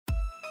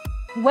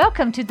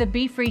Welcome to the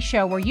Be Free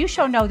Show, where you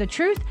shall know the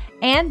truth,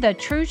 and the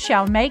truth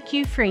shall make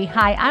you free.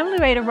 Hi, I'm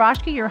Loretta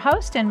Roschke, your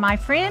host, and my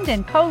friend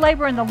and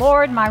co-laborer in the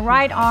Lord, my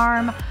right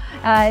arm,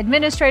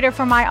 administrator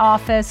for my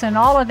office, and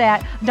all of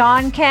that.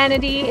 Dawn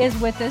Kennedy is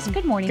with us.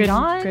 Good morning,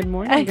 Dawn. Good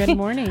morning. Good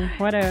morning.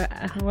 What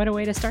a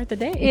way to start the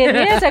day. It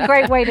is a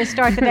great way to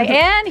start the day.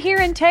 And here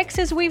in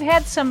Texas, we've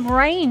had some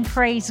rain.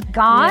 Praise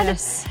God.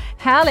 Yes.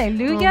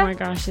 Hallelujah. Oh my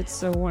gosh, it's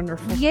so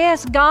wonderful.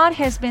 Yes, God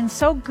has been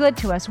so good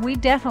to us. We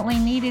definitely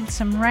needed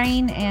some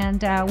rain,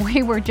 and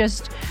we were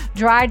just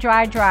dry.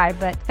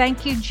 But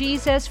thank you,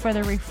 Jesus, for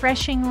the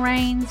refreshing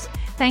rains.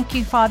 Thank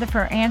you, Father,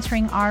 for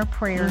answering our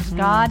prayers. Mm-hmm.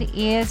 God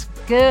is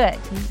good.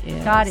 He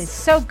is. God is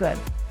so good.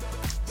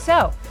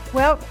 So,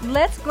 well,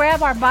 let's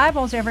grab our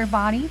Bibles,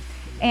 everybody,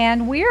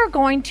 and we are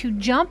going to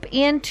jump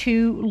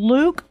into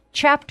Luke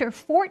chapter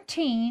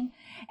 14.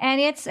 And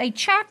it's a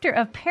chapter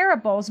of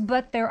parables,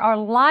 but there are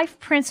life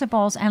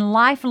principles and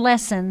life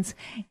lessons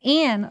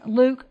in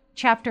Luke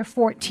chapter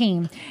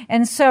 14.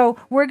 And so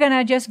we're going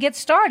to just get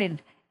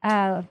started.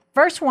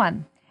 Verse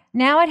 1.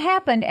 Now it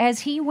happened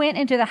as he went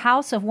into the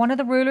house of one of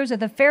the rulers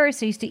of the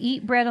Pharisees to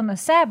eat bread on the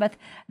Sabbath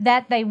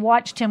that they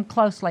watched him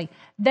closely.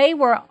 They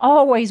were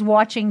always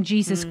watching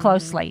Jesus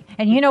closely.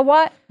 And you know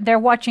what? They're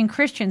watching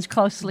Christians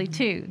closely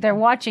too. They're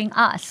watching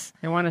us.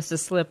 They want us to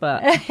slip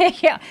up.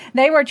 Yeah,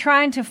 they were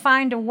trying to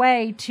find a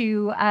way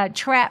to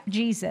trap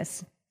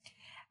Jesus.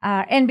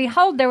 And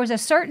behold, there was a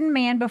certain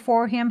man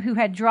before him who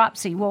had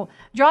dropsy. Well,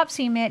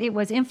 dropsy meant it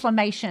was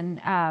inflammation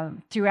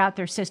throughout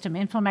their system,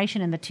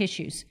 inflammation in the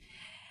tissues.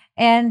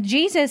 And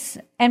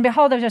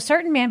behold, there was a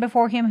certain man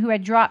before him who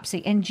had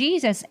dropsy. And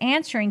Jesus,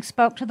 answering,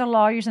 spoke to the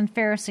lawyers and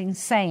Pharisees,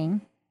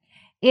 saying,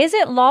 "Is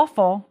it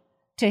lawful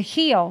to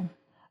heal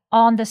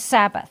on the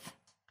Sabbath?"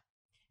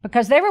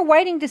 Because they were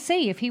waiting to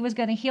see if he was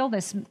going to heal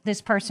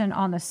this person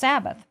on the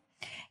Sabbath.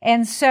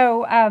 And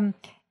so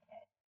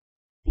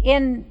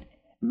in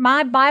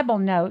my Bible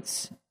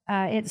notes,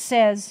 it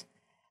says,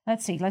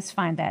 let's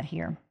find that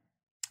here.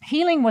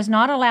 Healing was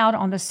not allowed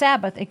on the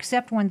Sabbath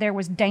except when there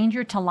was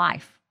danger to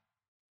life.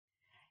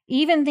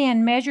 Even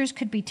then, measures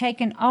could be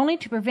taken only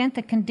to prevent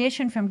the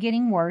condition from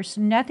getting worse.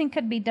 Nothing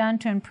could be done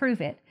to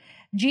improve it.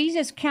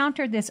 Jesus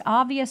countered this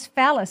obvious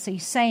fallacy,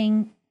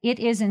 saying it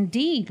is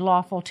indeed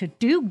lawful to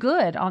do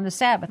good on the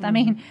Sabbath. Mm-hmm. I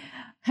mean,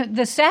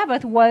 the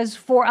Sabbath was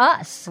for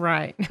us.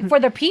 Right. For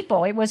the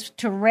people. It was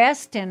to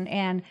rest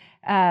and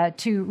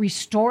to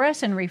restore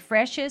us and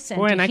refresh us and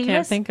Boy, to and I heal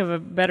can't us. think of a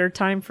better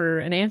time for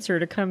an answer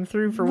to come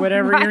through for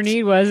whatever your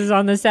need was is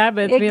on the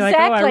Sabbath. Exactly. Be like,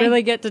 oh, I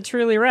really get to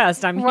truly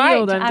rest. I'm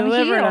healed. I'm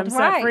delivered. Healed. I'm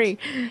set free.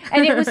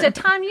 And it was a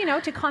time,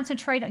 to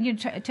concentrate,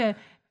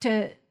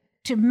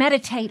 to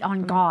meditate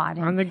on God.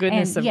 On the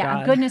goodness of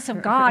God. Goodness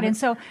of God. And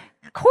so,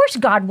 of course,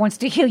 God wants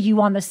to heal you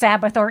on the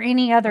Sabbath or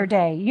any other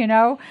day,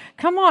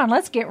 Come on,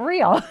 let's get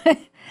real.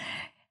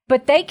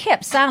 But they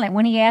kept silent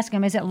when he asked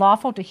him, is it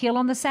lawful to heal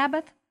on the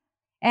Sabbath?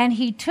 And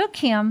he took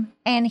him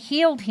and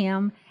healed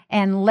him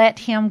and let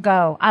him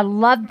go. I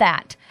love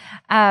that.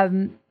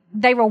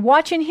 They were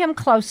watching him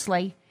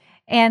closely.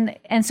 And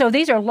so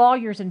these are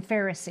lawyers and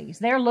Pharisees.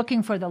 They're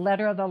looking for the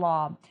letter of the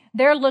law.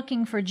 They're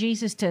looking for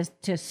Jesus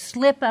to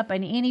slip up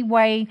in any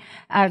way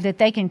that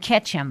they can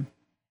catch him.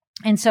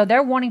 And so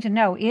they're wanting to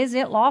know, is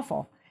it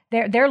lawful?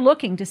 They're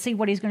looking to see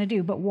what he's going to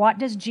do. But what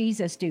does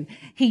Jesus do?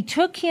 He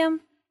took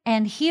him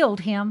and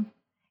healed him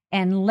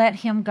and let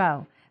him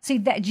go. See,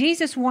 that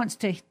Jesus wants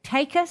to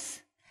take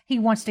us, he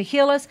wants to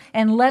heal us,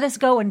 and let us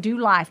go and do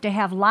life, to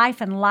have life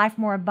and life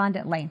more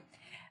abundantly.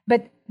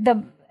 But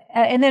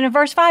and then in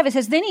verse 5 it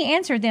says, then he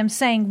answered them,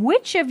 saying,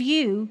 which of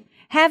you,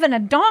 having a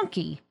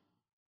donkey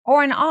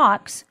or an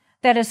ox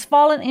that has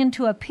fallen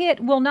into a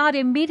pit, will not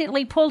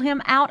immediately pull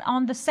him out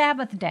on the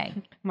Sabbath day?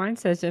 Mine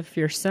says if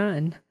your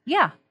son.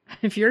 Yeah.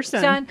 If your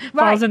son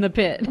falls in the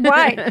pit.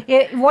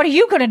 Right. What are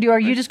you going to do? Are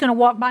you just going to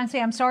walk by and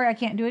say, I'm sorry, I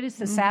can't do it? It's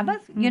the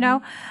Sabbath,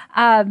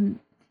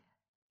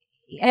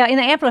 In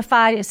the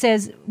Amplified, it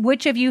says,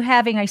 which of you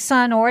having a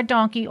son or a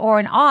donkey or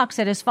an ox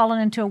that has fallen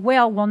into a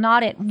well will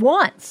not at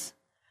once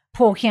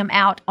pull him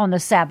out on the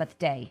Sabbath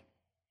day?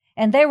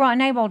 And they were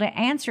unable to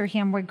answer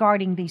him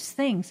regarding these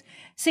things.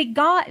 See,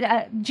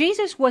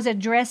 Jesus was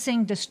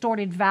addressing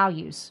distorted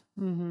values.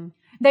 Mm-hmm.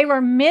 They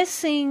were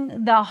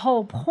missing the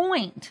whole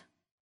point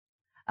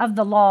of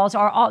the laws,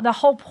 or the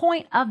whole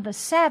point of the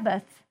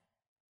Sabbath,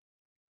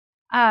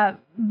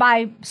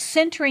 by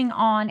centering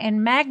on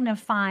and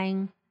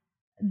magnifying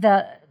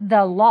the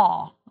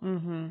law.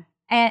 Mm-hmm.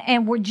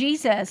 And where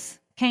Jesus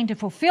came to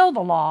fulfill the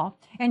law,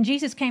 and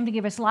Jesus came to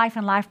give us life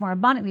and life more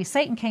abundantly.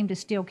 Satan came to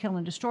steal, kill,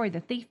 and destroy. The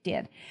thief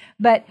did.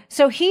 But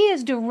so he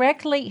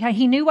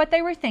knew what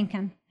they were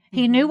thinking.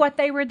 He knew what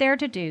they were there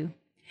to do.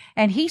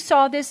 And he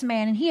saw this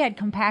man, and he had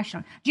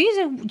compassion.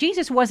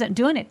 Jesus wasn't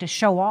doing it to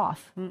show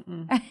off.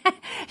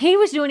 He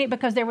was doing it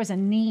because there was a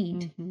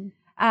need.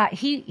 Mm-hmm.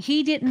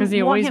 He didn't, because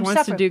he always wants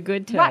suffer. to do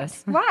good to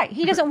us. Right.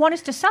 He doesn't want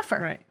us to suffer.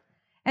 Right.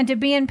 And to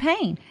be in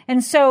pain.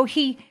 And so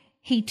he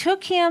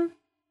took him,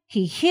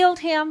 he healed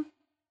him,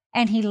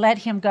 and he let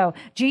him go.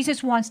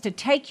 Jesus wants to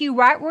take you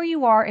right where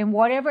you are in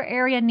whatever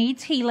area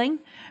needs healing,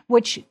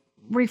 which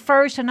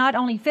refers to not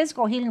only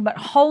physical healing, but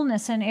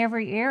wholeness in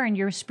every area in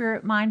your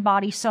spirit, mind,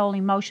 body, soul,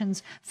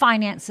 emotions,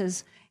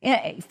 finances,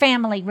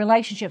 family,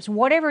 relationships,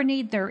 whatever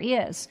need there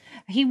is.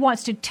 He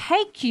wants to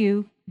take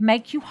you,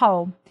 make you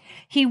whole.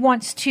 He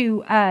wants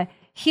to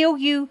heal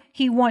you.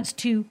 He wants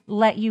to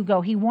let you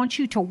go. He wants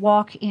you to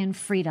walk in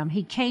freedom.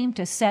 He came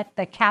to set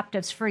the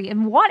captives free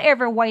in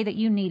whatever way that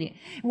you need it.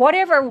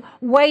 Whatever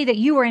way that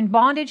you were in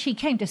bondage, he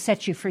came to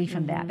set you free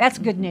from that. That's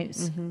good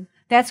news.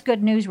 That's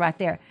good news right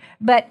there.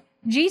 But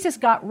Jesus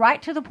got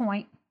right to the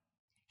point.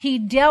 He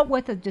dealt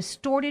with the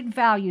distorted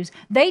values.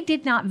 They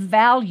did not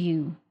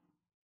value,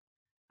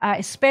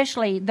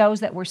 especially those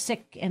that were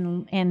sick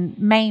and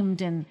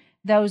maimed and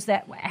those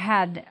that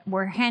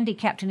were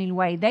handicapped in any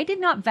way. They did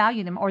not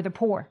value them, or the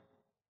poor.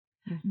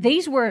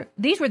 These were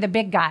the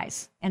big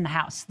guys in the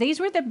house. These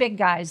were the big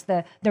guys,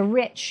 the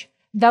rich,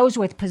 those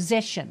with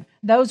position,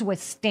 those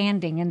with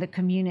standing in the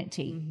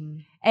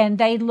community. And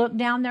they looked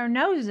down their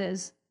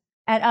noses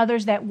at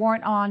others that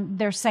weren't on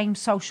their same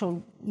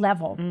social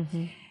level.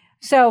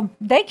 So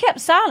they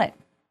kept silent.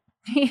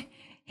 He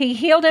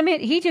healed him.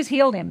 He just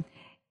healed him.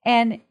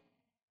 And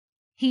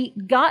he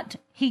got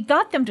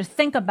them to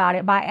think about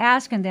it by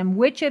asking them,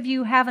 which of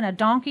you having a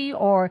donkey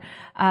or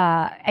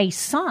a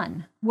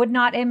son would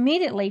not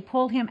immediately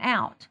pull him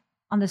out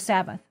on the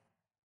Sabbath?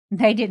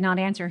 They did not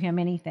answer him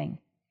anything.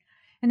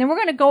 And then we're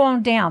going to go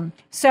on down.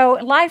 So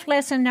life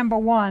lesson number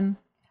 1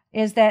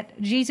 is that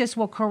Jesus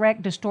will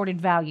correct distorted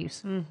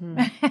values.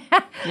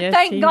 Yes,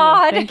 Thank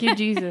God. Thank you,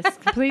 Jesus.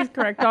 Please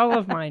correct all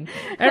of mine.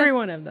 Every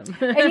one of them.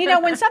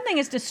 And when something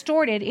is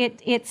distorted,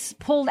 it's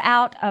pulled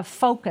out of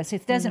focus.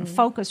 It doesn't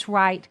focus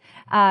right.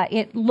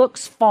 It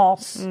looks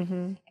false.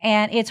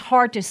 And it's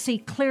hard to see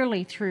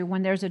clearly through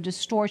when there's a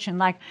distortion.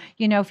 Like,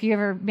 if you've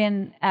ever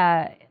been,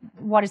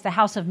 what is the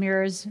House of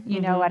Mirrors,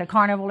 at a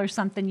carnival or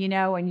something,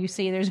 and you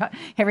see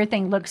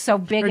everything looks so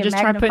big and magnified. Or just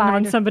try putting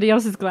on somebody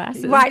else's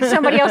glasses. Right,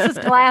 somebody else's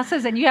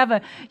glasses. And you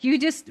have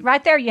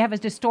right there, you have a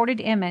distorted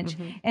image.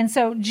 And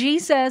so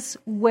Jesus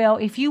will,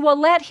 if you will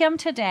let him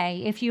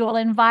today, if you will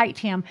invite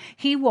him,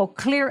 he will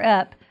clear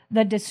up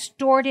the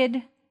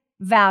distorted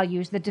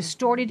values, the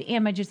distorted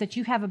images that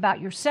you have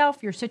about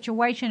yourself, your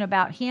situation,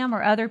 about him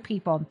or other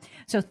people.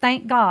 So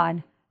thank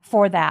God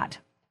for that.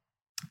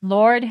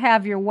 Lord,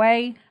 have your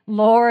way.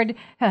 Lord,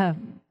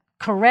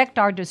 correct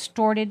our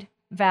distorted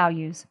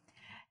values.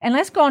 And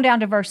let's go on down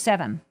to verse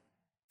 7.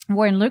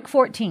 We're in Luke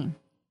 14.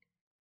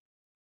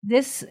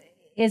 This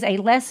is a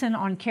lesson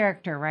on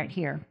character right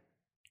here.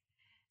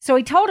 So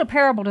he told a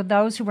parable to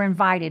those who were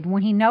invited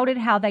when he noted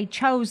how they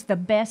chose the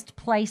best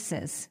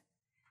places,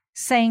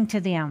 saying to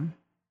them,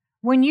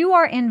 when you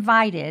are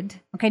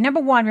invited, okay, number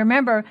 1,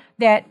 remember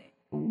that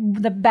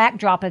the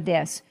backdrop of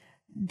this,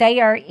 they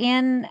are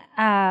in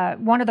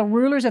one of the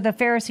rulers of the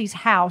Pharisees'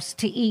 house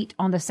to eat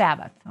on the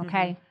Sabbath,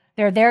 okay?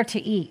 They're there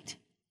to eat.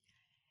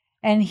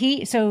 And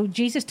so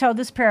Jesus told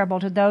this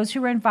parable to those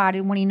who were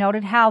invited when he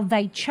noted how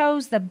they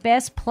chose the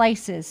best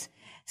places,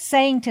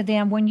 saying to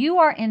them, when you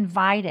are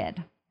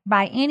invited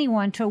by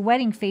anyone to a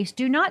wedding feast,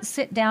 do not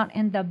sit down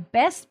in the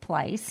best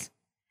place,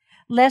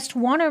 lest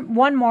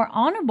one more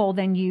honorable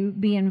than you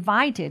be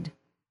invited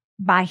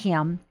by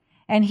him,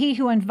 and he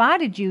who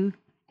invited you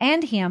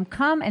and him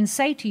come and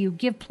say to you,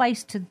 give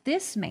place to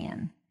this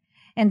man.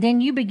 And then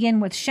you begin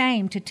with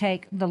shame to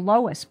take the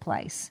lowest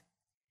place.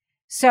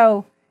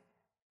 So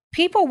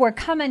people were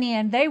coming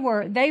in, they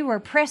were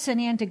pressing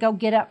in to go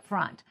get up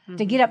front,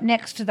 to get up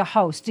next to the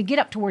host, to get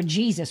up to where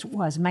Jesus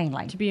was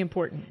mainly. To be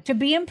important. To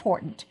be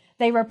important.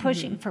 They were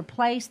pushing for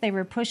place. They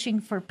were pushing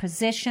for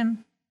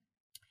position.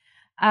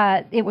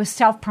 It was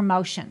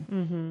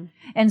self-promotion.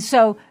 And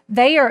so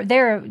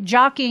they're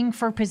jockeying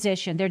for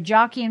position. They're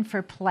jockeying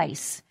for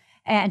place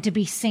and to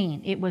be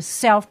seen. It was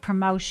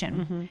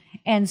self-promotion.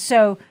 And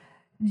so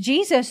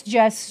Jesus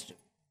just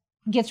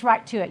gets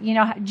right to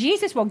it.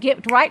 Jesus will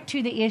get right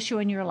to the issue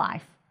in your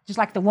life. Just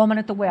like the woman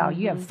at the well.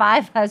 You have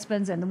 5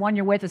 husbands and the one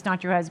you're with is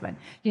not your husband.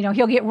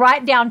 He'll get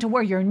right down to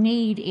where your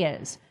need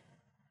is.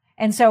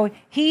 And so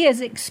he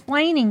is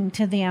explaining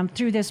to them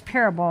through this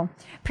parable.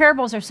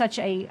 Parables are such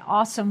an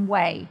awesome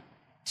way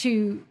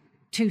to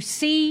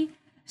see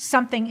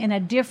something in a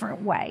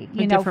different way.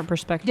 Different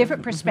perspective.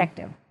 Different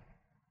perspective.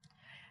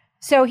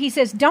 So he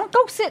says, don't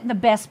go sit in the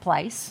best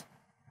place,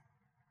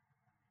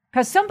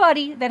 because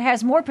somebody that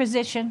has more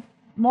position,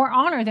 more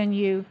honor than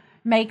you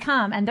may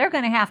come, and they're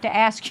going to have to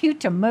ask you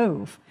to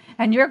move.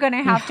 And you're going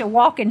to have to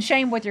walk in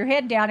shame with your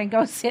head down and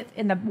go sit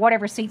in the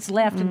whatever seat's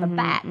left in the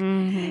back.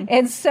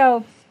 And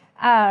so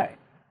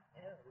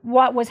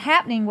what was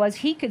happening was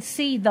he could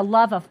see the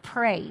love of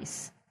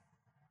praise.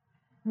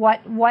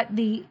 What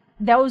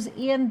those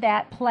in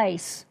that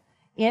place,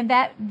 in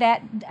that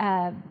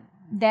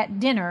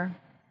dinner,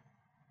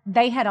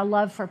 they had a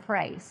love for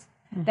praise.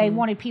 They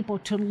wanted people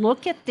to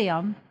look at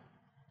them,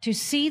 to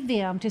see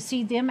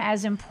them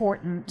as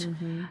important.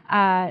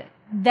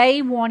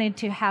 They wanted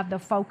to have the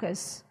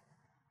focus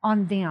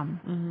on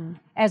them,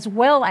 as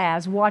well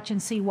as watch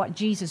and see what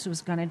Jesus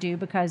was going to do,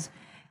 because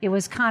It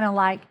was kind of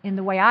like, in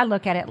the way I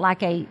look at it,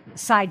 like a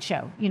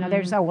sideshow.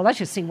 There's, well, let's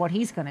just see what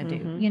he's going to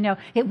do.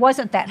 It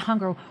wasn't that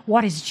hunger.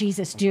 What is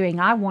Jesus doing?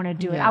 I want to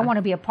do it. I want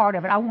to be a part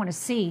of it. I want to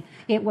see.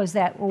 It was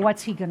that, well,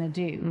 what's he going to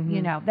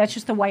do? That's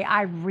just the way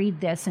I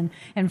read this.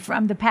 And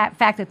from the fact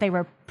that they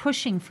were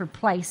pushing for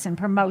place and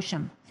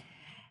promotion.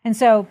 And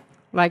so,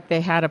 like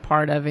they had a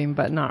part of him,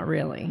 but not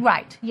really.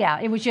 Right.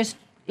 Yeah. It was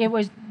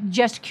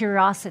just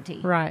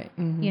curiosity. Right.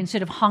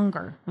 Instead of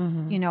hunger,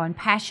 and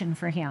passion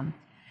for him.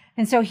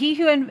 And so he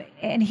who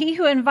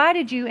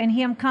invited you and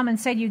him come and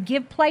said, you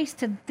give place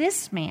to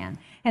this man,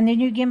 and then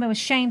you give him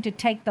shame to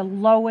take the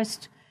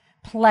lowest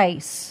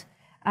place.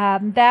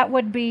 That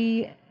would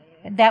be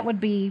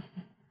an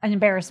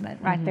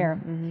embarrassment right there.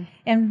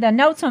 And the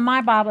notes on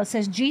my Bible, it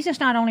says, Jesus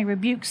not only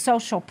rebukes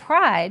social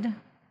pride,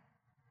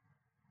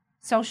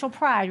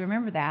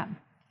 remember that,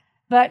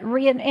 but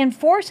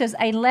reinforces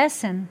a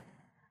lesson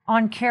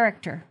on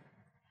character.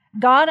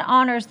 God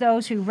honors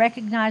those who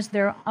recognize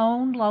their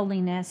own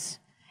lowliness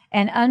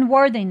and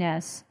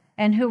unworthiness,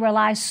 and who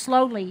rely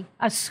solely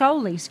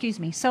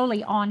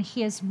on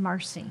his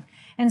mercy.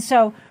 And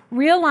so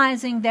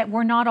realizing that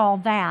we're not all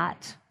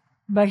that,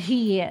 but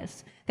he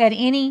is, that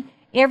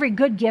every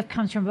good gift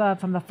comes from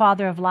above, from the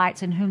Father of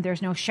lights, in whom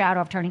there's no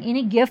shadow of turning.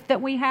 Any gift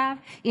that we have,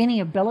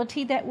 any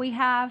ability that we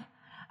have,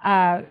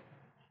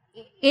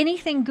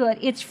 anything good,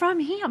 it's from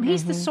him.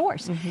 He's the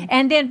source.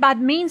 And then by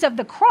means of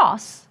the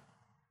cross,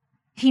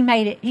 he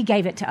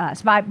gave it to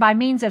us. By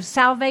means of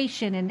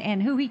salvation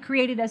and who he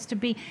created us to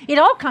be. It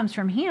all comes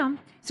from him.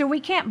 So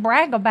we can't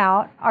brag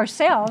about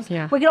ourselves.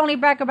 Yeah. We can only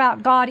brag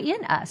about God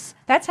in us.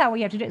 That's how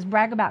we have to do it, is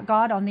brag about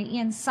God on the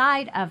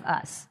inside of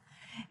us.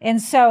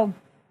 And so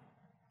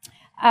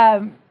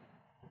God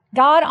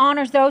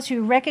honors those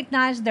who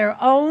recognize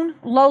their own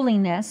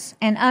lowliness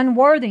and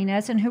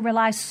unworthiness, and who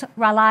rely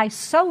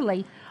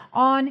solely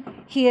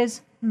on his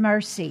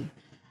mercy.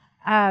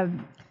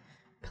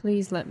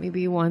 Please let me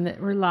be one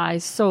that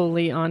relies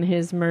solely on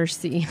his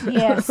mercy.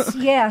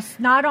 Yes.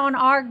 Not on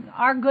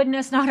our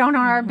goodness, not on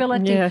our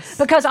ability. Yes.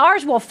 Because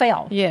ours will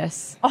fail.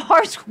 Yes.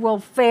 Ours will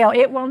fail.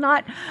 It will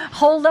not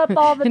hold up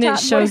all the time. And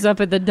it shows up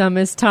at the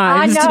dumbest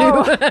times, I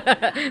know.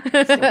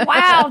 too.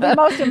 Wow, the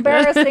most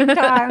embarrassing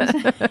times.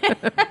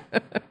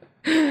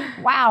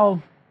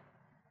 Wow.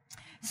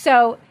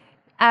 So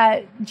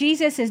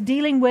Jesus is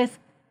dealing with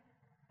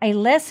a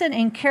lesson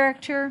in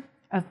character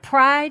of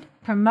pride,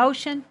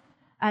 promotion,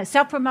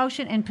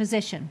 self-promotion, and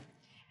position.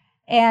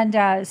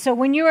 And so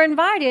when you're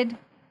invited,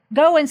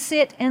 go and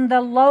sit in the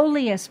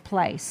lowliest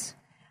place.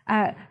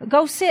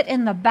 Go sit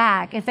in the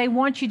back. If they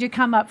want you to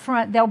come up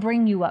front, they'll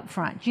bring you up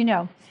front,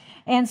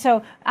 And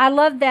so I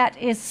love that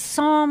is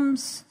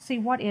Psalms,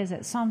 what is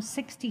it? Psalm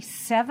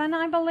 67,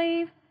 I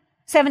believe?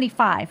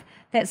 75,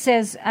 that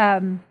says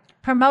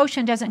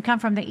promotion doesn't come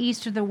from the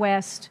east or the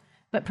west,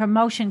 but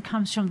promotion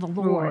comes from the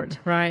Lord.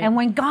 Right. And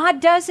when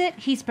God does it,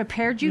 he's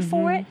prepared you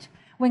for it.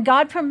 When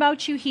God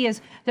promotes you,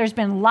 there's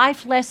been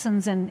life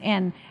lessons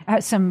and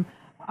some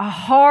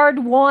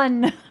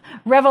hard-won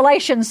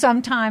revelation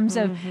sometimes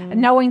of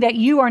knowing that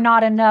you are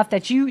not enough,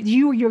 that you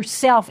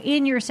yourself,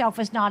 in yourself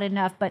is not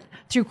enough, but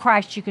through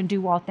Christ you can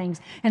do all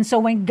things. And so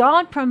when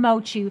God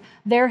promotes you,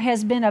 there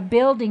has been a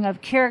building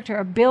of character,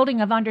 a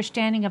building of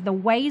understanding of the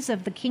ways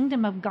of the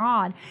kingdom of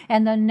God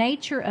and the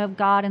nature of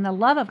God and the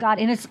love of God.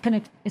 And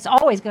it's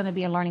always going to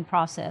be a learning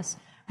process.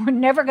 We're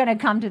never going to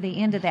come to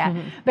the end of that.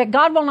 But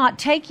God will not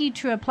take you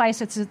to a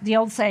place, it's the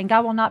old saying,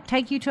 God will not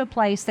take you to a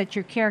place that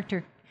your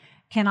character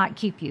cannot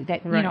keep you.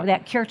 That,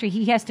 that character,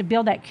 he has to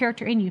build that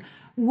character in you,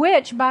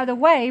 which, by the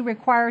way,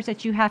 requires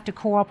that you have to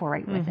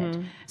cooperate with it.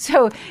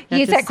 So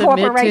he is that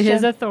cooperation. To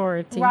his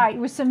authority. Right.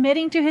 We're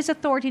submitting to his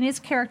authority and his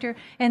character.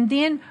 And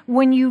then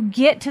when you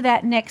get to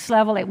that next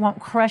level, it won't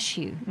crush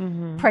you.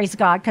 Praise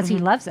God, because he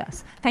loves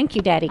us. Thank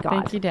you, Daddy God.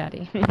 Thank you,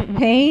 Daddy.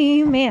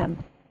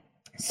 Amen.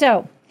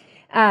 So,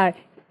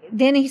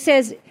 then he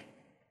says,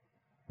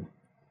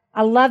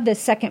 I love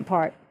this second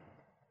part.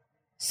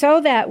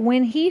 So that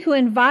when he who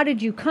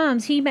invited you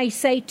comes, he may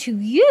say to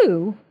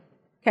you,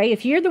 okay,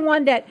 if you're the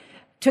one that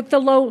took the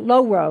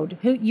low road,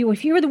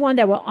 if you were the one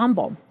that were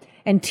humble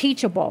and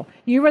teachable,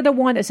 you were the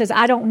one that says,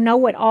 I don't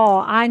know it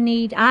all. I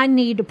need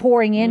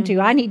pouring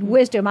into. I need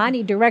wisdom. I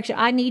need direction.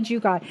 I need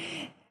you, God.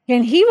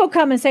 And he will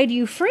come and say to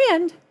you,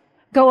 friend,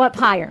 go up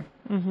higher.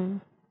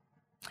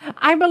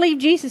 I believe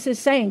Jesus is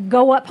saying,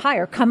 go up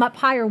higher, come up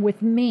higher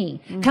with me,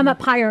 come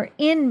up higher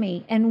in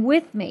me and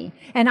with me,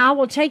 and I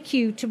will take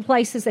you to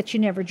places that you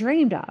never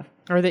dreamed of.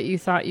 Or that you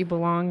thought you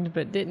belonged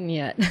but didn't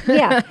yet.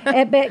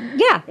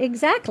 Yeah,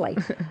 exactly.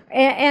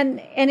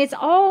 And it's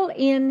all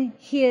in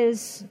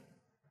his,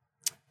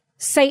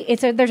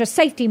 there's a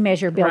safety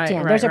measure built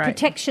in. There's a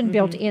protection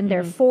built in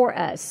there for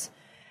us,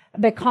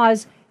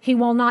 because he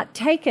will not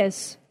take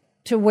us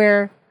to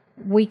where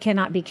we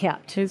cannot be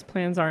kept. His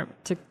plans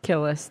aren't to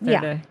kill us.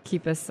 They're to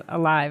keep us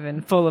alive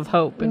and full of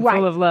hope and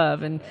full of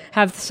love and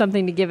have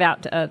something to give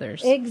out to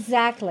others.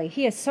 Exactly.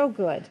 He is so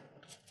good.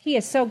 He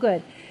is so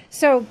good.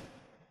 So,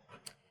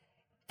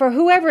 for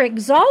whoever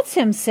exalts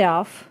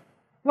himself,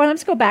 well,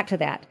 let's go back to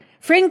that.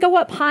 Friend, go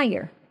up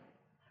higher.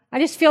 I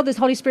just feel this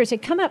Holy Spirit say,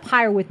 come up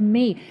higher with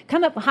me.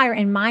 Come up higher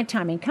in my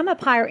timing. Come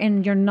up higher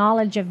in your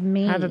knowledge of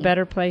me. I have a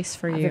better place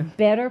for you. A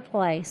better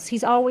place.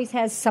 He's always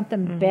has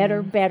something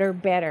better, better,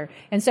 better.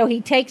 And so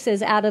he takes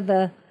us out of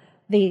the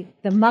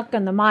muck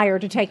and the mire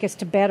to take us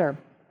to better.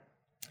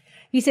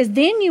 He says,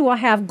 then you will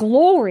have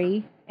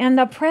glory and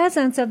the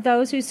presence of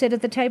those who sit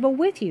at the table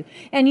with you.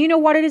 And you know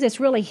what it is? It's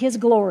really his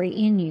glory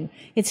in you.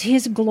 It's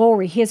his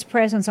glory, his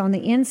presence on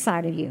the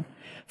inside of you.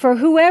 For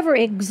whoever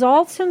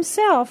exalts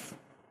himself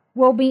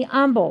will be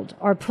humbled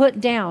or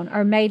put down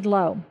or made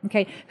low.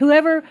 Okay.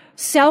 Whoever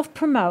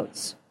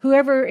self-promotes,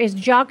 whoever is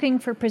jockeying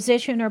for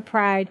position or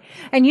pride.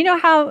 And you know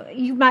how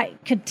you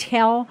could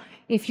tell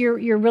if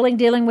you're really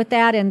dealing with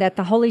that and that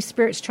the Holy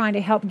Spirit's trying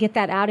to help get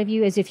that out of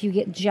you, is if you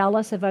get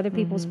jealous of other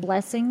people's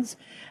blessings,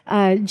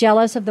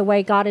 jealous of the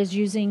way God is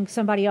using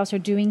somebody else or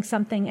doing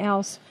something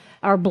else,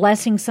 or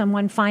blessing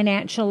someone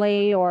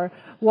financially or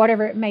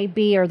whatever it may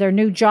be, or their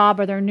new job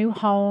or their new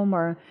home,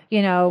 or,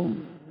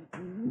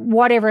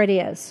 whatever it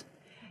is.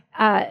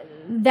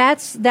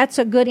 That's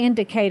a good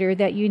indicator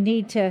that you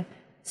need to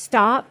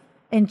stop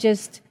and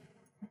just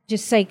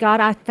say, God,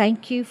 I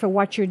thank you for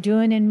what you're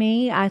doing in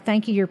me. I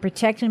thank you, you're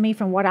protecting me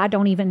from what I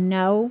don't even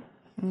know,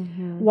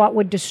 what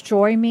would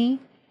destroy me.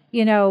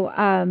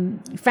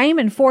 Fame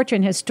and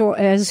fortune has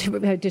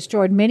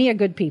destroyed many a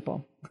good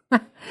people.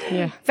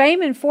 Yeah.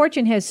 Fame and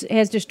fortune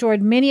has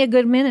destroyed many a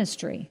good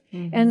ministry.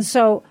 And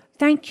so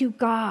thank you,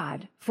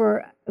 God,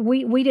 for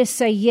we just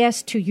say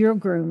yes to your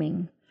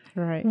grooming.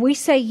 Right. We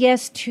say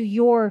yes to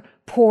your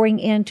pouring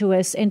into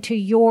us and to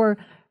your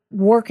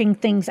working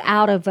things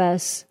out of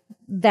us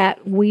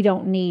that we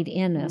don't need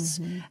in us.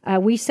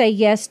 We say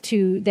yes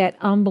to that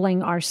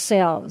humbling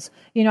ourselves.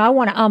 I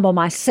want to humble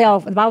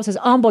myself. The Bible says,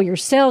 humble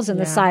yourselves in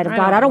the sight of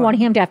God. I don't want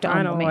him to have to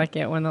humble me. I don't like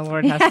it when the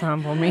Lord has to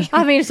humble me.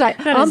 I mean, it's like,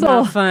 that humble.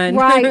 Is not fun.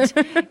 Right.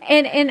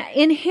 And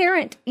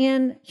inherent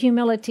in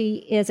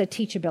humility is a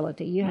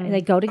teachability.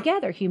 They go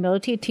together,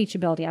 humility and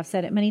teachability. I've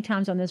said it many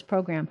times on this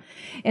program.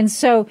 And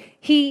so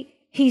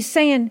he's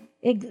saying,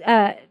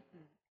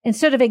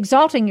 instead of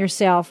exalting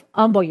yourself,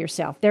 humble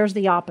yourself. There's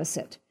the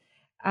opposite.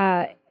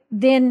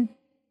 Then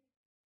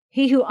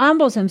he who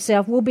humbles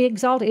himself will be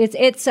exalted.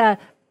 It's a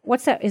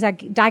what's that? Is a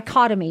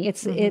dichotomy.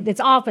 It's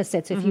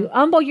opposites. If you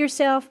humble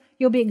yourself,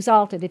 you'll be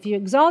exalted. If you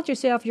exalt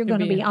yourself, you're going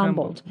to be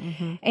humbled.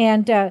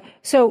 And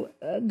so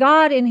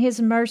God, in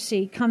His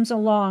mercy, comes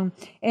along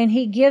and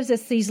He gives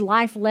us these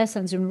life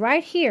lessons. And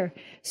right here,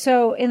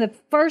 so in the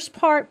first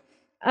part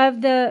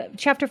of the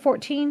chapter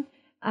 14,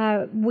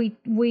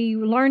 we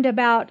learned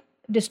about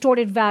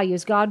distorted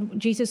values.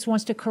 Jesus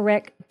wants to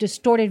correct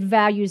distorted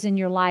values in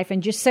your life,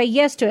 and just say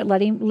yes to it.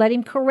 Let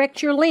him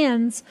correct your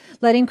lens.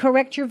 Let him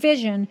correct your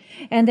vision.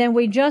 And then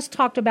we just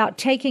talked about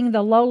taking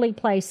the lowly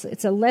place.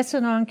 It's a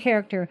lesson on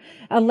character,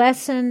 a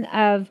lesson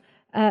of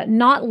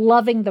not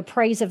loving the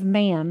praise of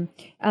man,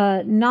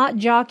 not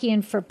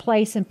jockeying for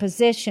place and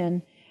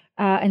position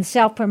and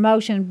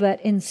self-promotion,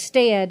 but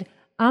instead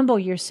humble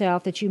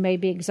yourself that you may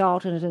be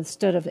exalted,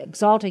 instead of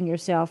exalting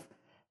yourself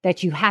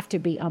that you have to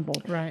be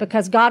humbled. Right.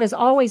 Because God is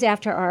always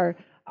after our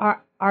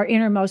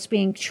innermost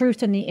being,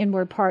 truth in the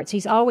inward parts.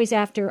 He's always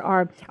after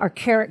our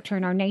character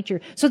and our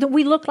nature, so that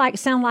we look like,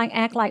 sound like,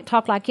 act like,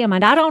 talk like Him.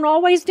 And I don't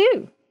always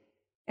do.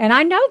 And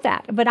I know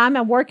that, but I'm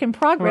a work in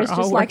progress, we're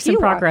all just like works in you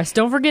progress. are.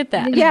 Don't forget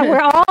that. Yeah,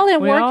 we're all in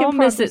we work all in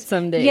progress. miss it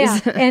some days. Yeah,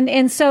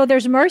 and so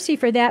there's mercy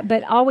for that,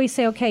 but always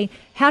say, okay,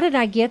 how did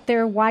I get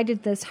there? Why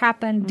did this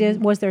happen?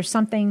 Was there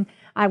something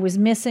I was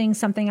missing,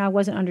 something I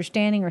wasn't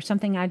understanding, or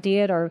something I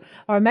did, or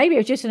maybe it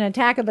was just an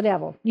attack of the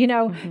devil,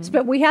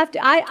 But we have to,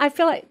 I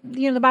feel like,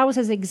 the Bible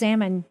says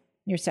examine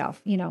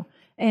yourself,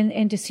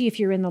 and to see if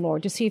you're in the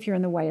Lord, to see if you're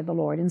in the way of the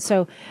Lord. And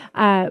so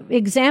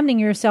examining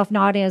yourself,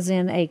 not as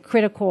in a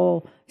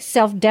critical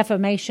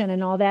self-defamation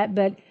and all that,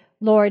 but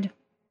Lord,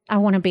 I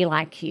want to be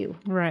like you.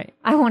 Right.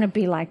 I want to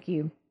be like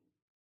you.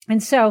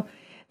 And so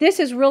this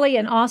is really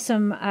an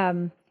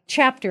awesome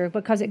chapter,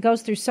 because it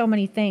goes through so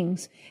many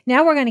things.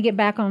 Now we're going to get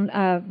back on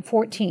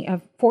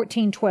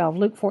 14:12,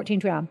 Luke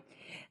 14:12.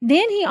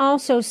 Then he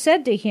also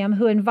said to him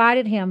who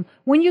invited him,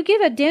 when you give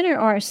a dinner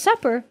or a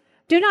supper,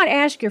 do not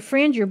ask your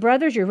friends, your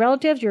brothers, your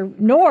relatives,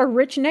 nor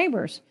rich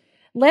neighbors,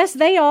 lest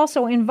they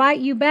also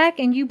invite you back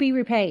and you be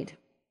repaid.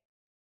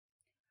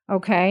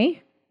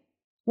 Okay.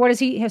 What does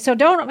he have? So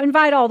don't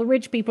invite all the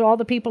rich people, all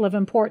the people of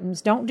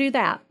importance. Don't do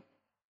that.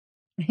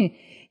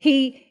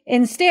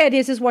 Instead,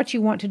 this is what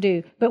you want to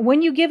do. But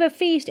when you give a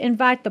feast,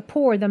 invite the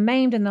poor, the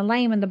maimed, and the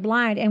lame, and the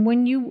blind,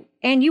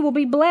 and you will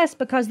be blessed,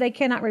 because they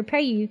cannot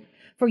repay you,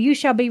 for you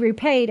shall be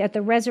repaid at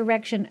the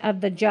resurrection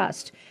of the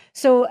just.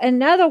 So,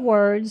 in other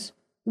words,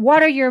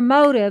 what are your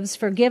motives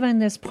for giving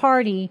this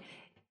party,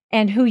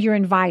 and who you're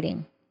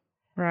inviting?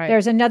 Right.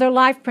 There's another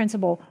life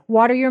principle.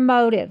 What are your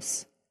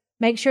motives?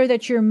 Make sure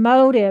that your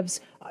motives,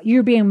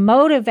 you're being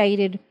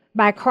motivated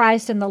by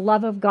Christ and the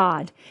love of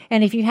God.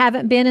 And if you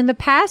haven't been in the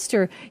past,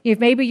 or if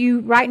maybe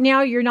right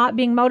now you're not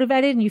being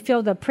motivated and you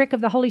feel the prick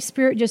of the Holy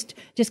Spirit just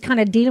kind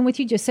of dealing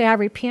with you, just say, I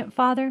repent,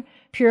 Father.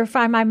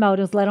 Purify my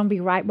motives. Let them be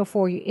right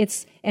before you.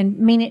 And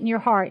mean it in your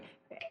heart.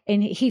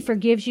 and he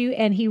forgives you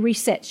and he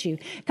resets you.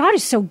 God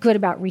is so good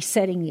about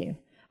resetting you.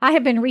 I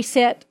have been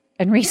reset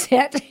and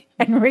reset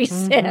and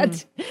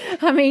reset.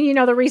 I mean,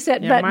 the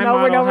reset button over and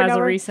over and over. My model has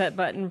a reset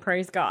button.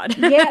 Praise God.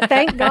 Yeah,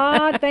 thank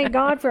God. Thank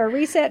God for a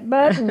reset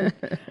button.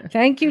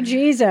 Thank you,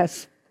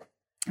 Jesus.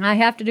 I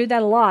have to do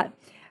that a lot.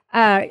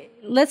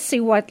 Let's see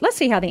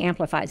how the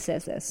Amplified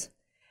says this.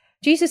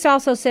 Jesus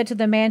also said to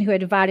the man who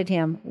had invited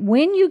him,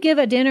 when you give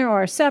a dinner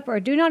or a supper,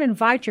 do not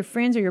invite your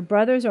friends or your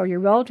brothers or your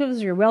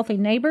relatives or your wealthy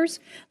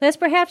neighbors, lest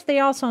perhaps they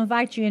also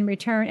invite you in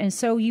return, and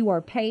so you are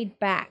paid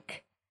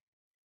back.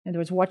 In other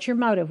words, what's your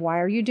motive? Why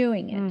are you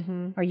doing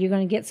it? Are you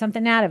going to get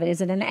something out of it?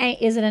 Is it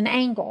an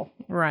angle?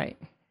 Right.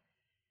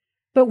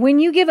 But when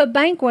you give a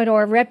banquet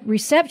or a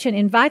reception,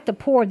 invite the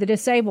poor, the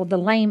disabled, the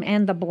lame,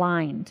 and the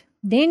blind.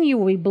 Then you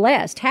will be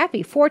blessed,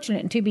 happy,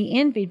 fortunate, and to be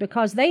envied,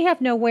 because they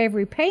have no way of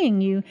repaying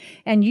you,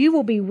 and you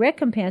will be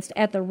recompensed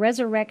at the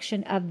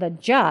resurrection of the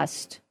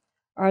just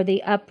or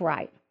the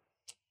upright.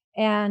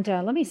 And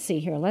let me see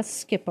here. Let's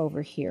skip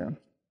over here.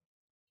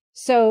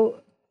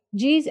 So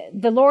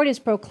the Lord is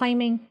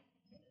proclaiming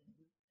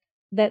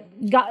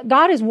that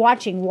God is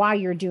watching why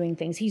you're doing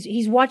things.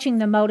 He's watching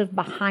the motive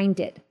behind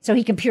it, so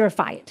he can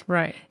purify it.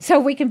 Right. So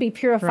we can be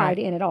purified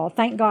in it all.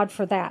 Thank God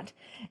for that.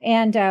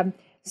 And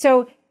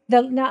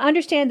now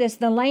understand this,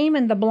 the lame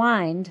and the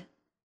blind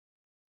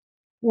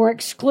were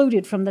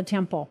excluded from the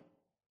temple.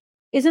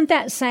 Isn't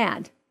that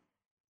sad?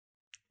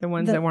 The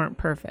ones that weren't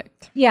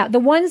perfect. Yeah, the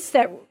ones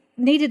that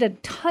needed a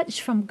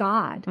touch from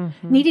God,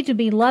 needed to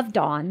be loved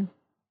on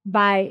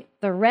by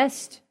the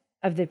rest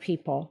of the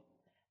people.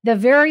 The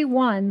very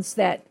ones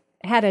that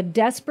had a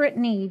desperate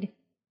need,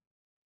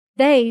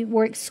 they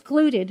were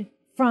excluded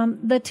from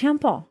the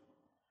temple.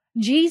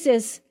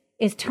 Jesus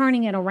is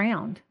turning it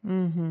around.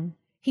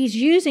 He's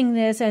using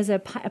this as a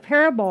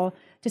parable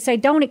to say,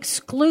 don't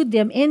exclude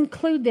them,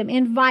 include them,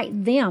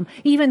 invite them,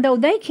 even though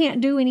they can't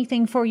do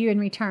anything for you in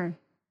return.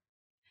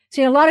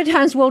 See, a lot of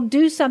times we'll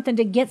do something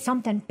to get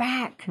something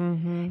back.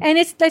 And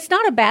it's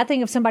not a bad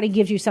thing if somebody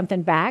gives you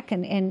something back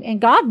and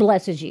God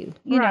blesses you,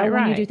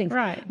 when you do things.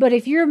 Right. But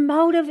if your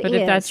motive But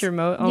if that's your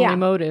only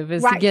motive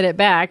is to get it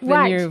back,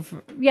 then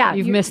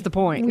you've missed the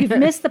point. You've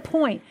missed the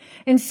point.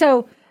 And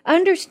so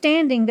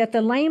understanding that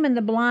the lame and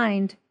the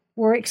blind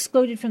were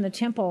excluded from the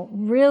temple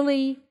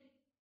really,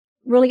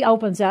 really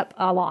opens up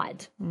a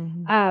lot.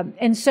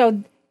 And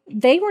so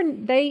they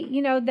weren't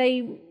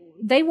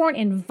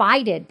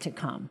invited to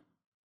come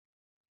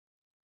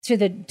to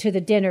the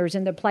dinners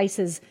and the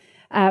places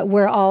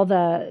where all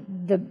the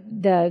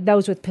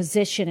those with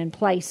position and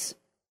place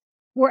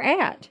were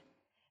at.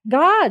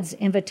 God's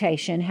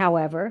invitation,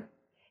 however,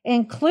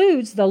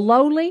 includes the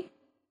lowly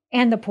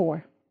and the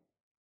poor.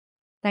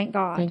 Thank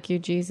God. Thank you,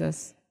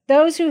 Jesus.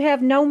 Those who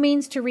have no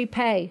means to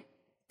repay.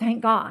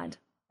 Thank God.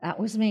 That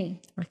was me.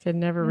 I could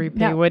never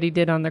repay what he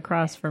did on the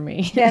cross for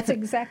me. That's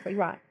exactly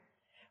right.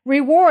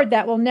 Reward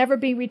that will never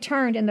be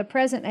returned in the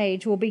present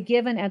age will be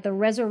given at the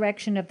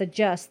resurrection of the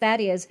just.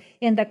 That is,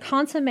 in the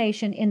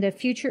consummation in the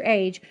future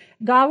age,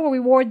 God will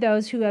reward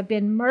those who have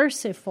been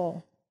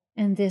merciful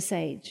in this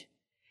age.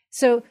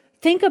 So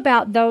think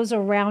about those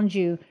around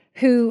you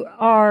who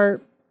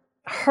are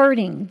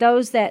hurting,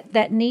 those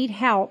that need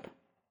help.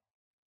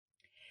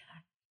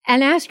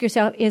 And ask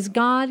yourself, is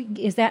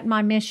that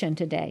my mission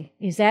today?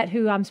 Is that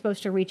who I'm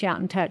supposed to reach out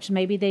and touch?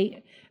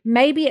 Maybe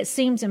it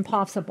seems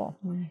impossible.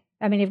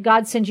 I mean, if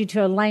God sends you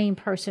to a lame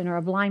person or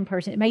a blind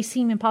person, it may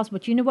seem impossible,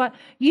 but you know what?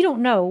 You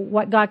don't know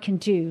what God can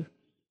do.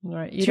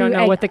 Right. You don't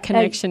know what the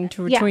connection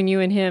between you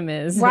and him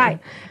is. Right.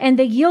 And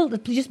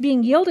just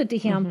being yielded to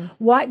him,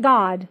 what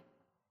God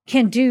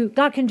can do.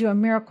 God can do a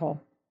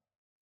miracle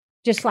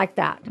just like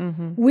that.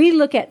 We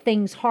look at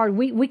things hard.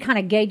 We kind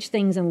of gauge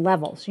things in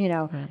levels,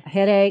 a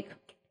headache,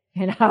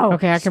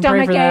 okay, I can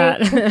pray for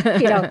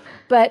that.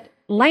 But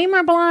lame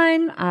or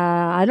blind,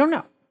 I don't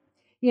know.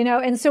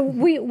 And so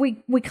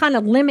we kind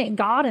of limit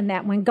God in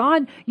that. When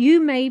God, you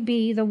may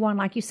be the one,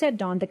 like you said,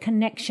 Dawn, the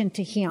connection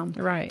to him,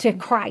 right, to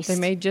Christ. They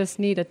may just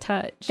need a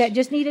touch. That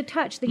just need a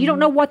touch. That you don't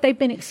know what they've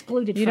been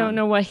excluded from. You don't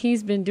know what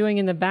he's been doing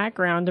in the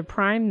background to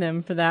prime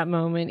them for that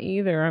moment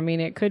either. I mean,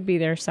 it could be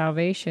their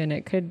salvation.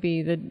 It could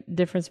be the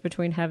difference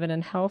between heaven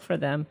and hell for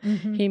them.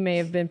 He may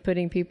have been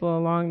putting people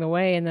along the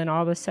way, and then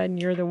all of a sudden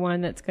you're the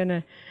one that's going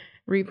to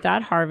reap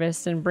that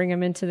harvest and bring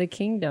them into the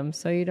kingdom.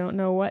 So you don't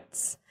know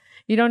what's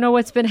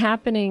been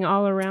happening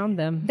all around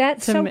them.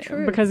 That's so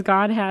true. Because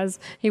God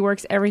he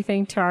works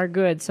everything to our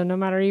good. So no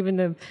matter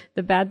even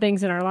the bad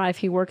things in our life,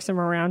 he works them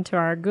around to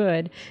our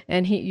good.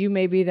 And you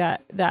may be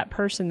that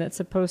person that's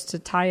supposed to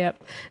tie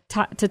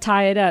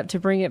it up, to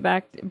bring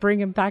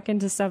him back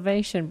into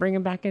salvation, bring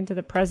him back into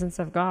the presence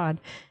of God.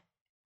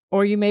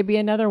 Or you may be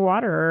another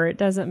waterer. It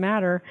doesn't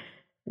matter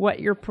what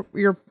your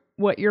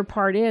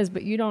part is,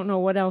 but you don't know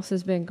what else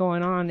has been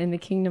going on in the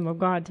kingdom of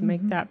God to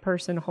make that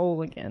person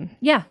whole again.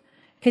 Yeah.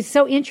 Because it's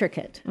so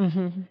intricate.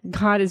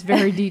 God is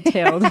very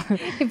detailed.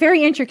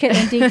 Very intricate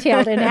and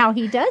detailed in how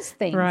he does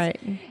things. Right.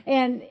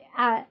 And,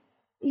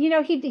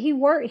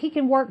 he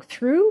can work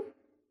through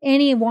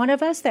any one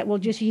of us that will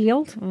just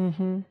yield.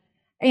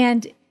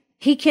 And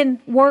He can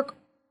work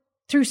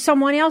through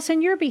someone else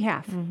in your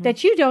behalf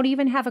that you don't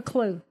even have a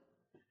clue.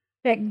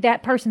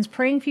 That person's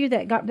praying for you,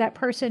 that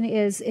person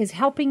is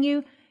helping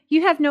you.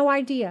 You have no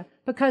idea,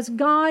 because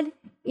God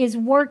is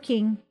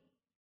working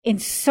in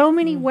so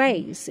many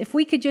ways. If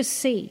we could just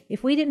see,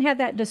 if we didn't have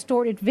that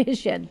distorted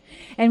vision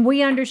and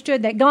we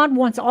understood that God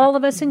wants all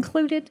of us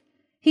included,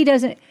 He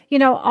doesn't,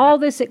 all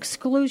this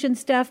exclusion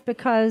stuff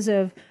because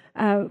of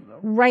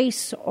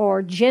race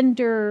or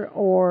gender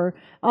or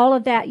all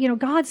of that.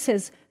 God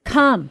says,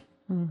 come.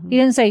 He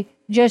doesn't say,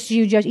 just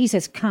you, He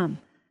says, come.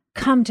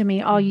 Come to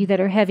me, all you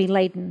that are heavy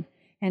laden,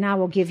 and I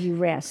will give you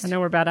rest. I know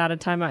we're about out of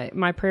time.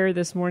 My prayer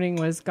this morning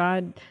was,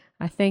 God,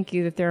 I thank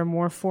you that there are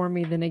more for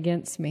me than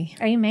against me.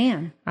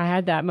 Amen. I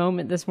had that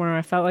moment this morning.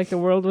 I felt like the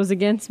world was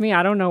against me.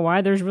 I don't know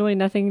why. There's really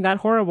nothing that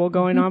horrible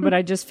going on, but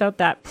I just felt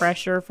that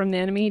pressure from the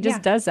enemy. He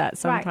just does that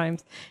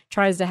sometimes. Right.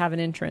 Tries to have an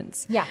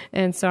entrance. Yeah.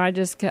 And so I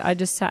just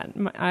sat.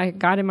 I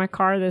got in my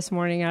car this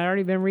morning. I'd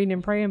already been reading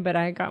and praying, but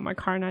I got in my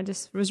car and I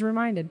just was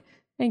reminded,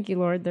 thank you,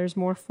 Lord. There's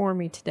more for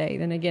me today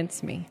than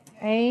against me.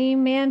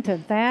 Amen to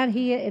that.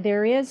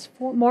 There is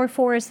more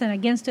for us than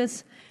against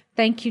us.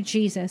 Thank you,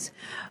 Jesus.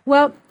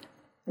 Well,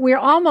 we're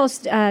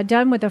almost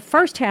done with the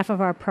first half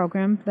of our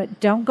program, but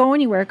don't go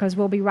anywhere because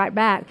we'll be right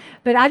back.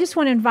 But I just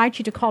want to invite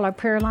you to call our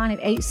prayer line at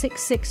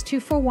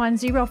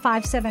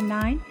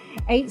 866-241-0579,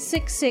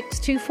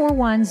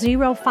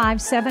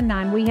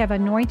 866-241-0579. We have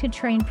anointed,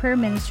 trained prayer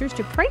ministers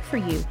to pray for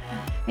you,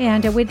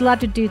 and we'd love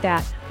to do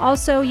that.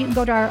 Also, you can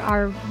go to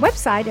our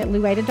website at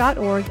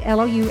louada.org,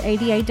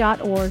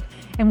 louada.org,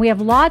 and we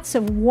have lots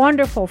of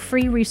wonderful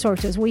free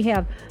resources. We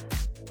have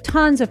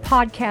tons of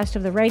podcasts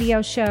of the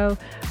radio show.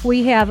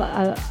 We have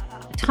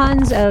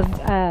tons of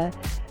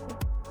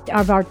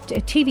our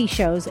TV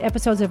shows,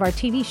 episodes of our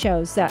TV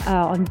shows that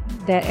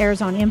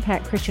airs on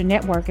Impact Christian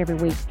Network every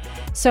week.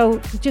 So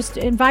just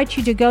invite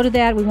you to go to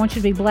that. We want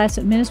you to be blessed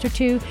and ministered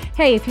to.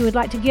 Hey, if you would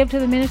like to give to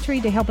the ministry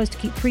to help us to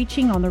keep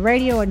preaching on the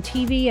radio and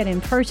TV and in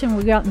person when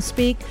we go out and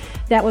speak,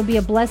 that would be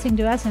a blessing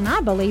to us. And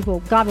I believe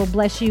God will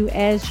bless you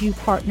as you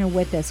partner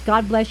with us.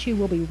 God bless you.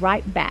 We'll be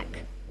right back.